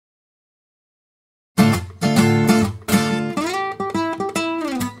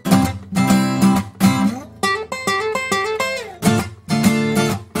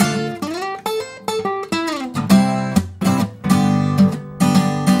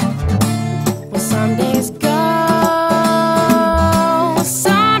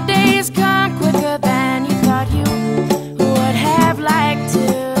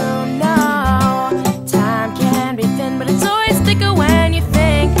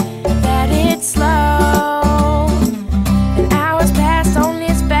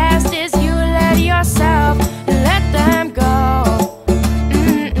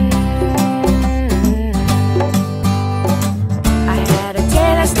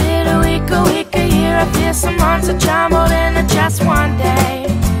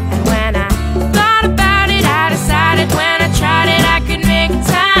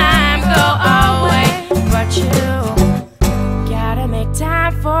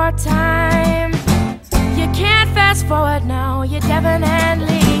for time. You can't fast forward, no, you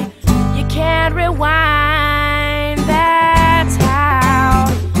definitely. You can't rewind, that's how.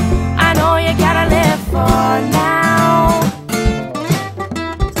 I know you gotta live for now.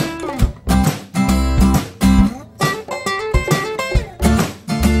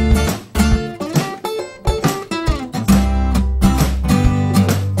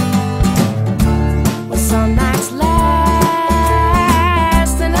 Well, some nights last,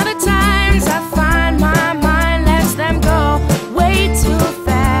 and other times I find my mind lets them go way too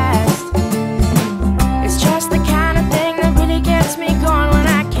fast. It's just the kind of thing that really gets me going when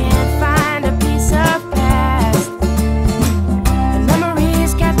I can't find a piece of past. The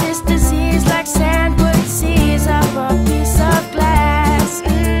memories got this disease like sand would seize up a piece of glass. I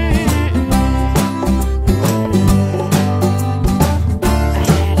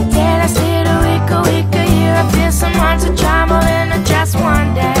had a day last year, a week, a year. I feel some months of jumble into just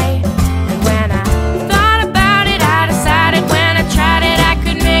one day. And when I thought about it, I decided when I tried it, I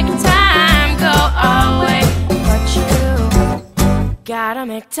could make time go away. But you gotta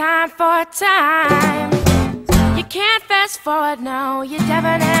make time for time. You can't fast forward, no, you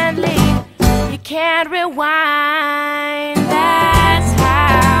definitely. You can't rewind, that's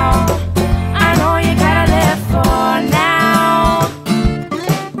how. I know you gotta live for now.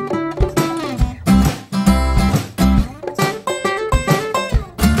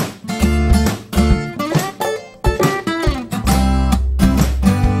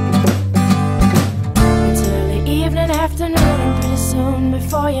 Until the evening, afternoon, and pretty soon,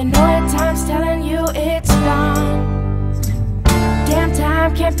 before you know it, time's telling you it's done. Damn,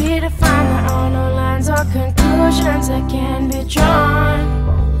 time can't be defined. There are no lines or conclusions that can be drawn.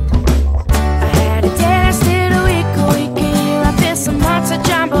 I had a day, I stayed a week, a year. I feel some months are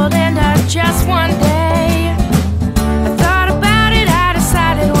jumbled into just one day.